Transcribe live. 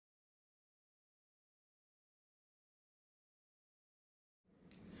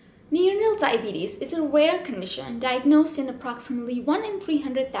Neonatal diabetes is a rare condition diagnosed in approximately 1 in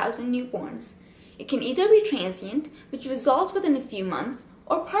 300,000 newborns. It can either be transient, which resolves within a few months,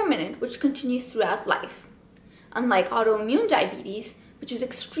 or permanent, which continues throughout life. Unlike autoimmune diabetes, which is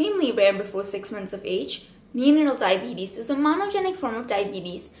extremely rare before 6 months of age, neonatal diabetes is a monogenic form of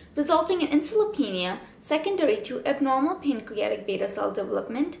diabetes resulting in insulopenia secondary to abnormal pancreatic beta cell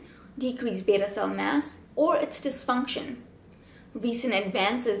development, decreased beta cell mass, or its dysfunction. Recent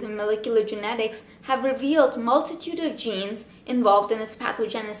advances in molecular genetics have revealed multitude of genes involved in its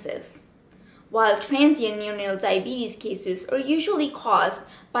pathogenesis. While transient neonatal diabetes cases are usually caused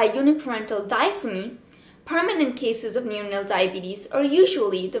by uniparental disomy, permanent cases of neonatal diabetes are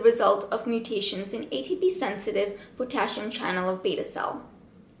usually the result of mutations in ATP-sensitive potassium channel of beta cell.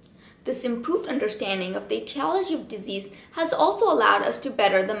 This improved understanding of the etiology of disease has also allowed us to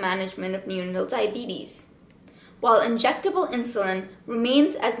better the management of neonatal diabetes. While injectable insulin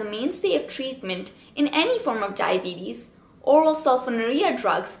remains as the mainstay of treatment in any form of diabetes, oral sulfonylurea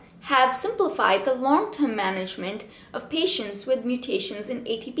drugs have simplified the long-term management of patients with mutations in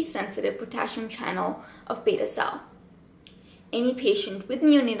ATP-sensitive potassium channel of beta cell. Any patient with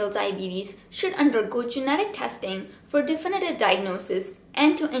neonatal diabetes should undergo genetic testing for definitive diagnosis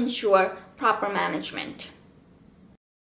and to ensure proper management.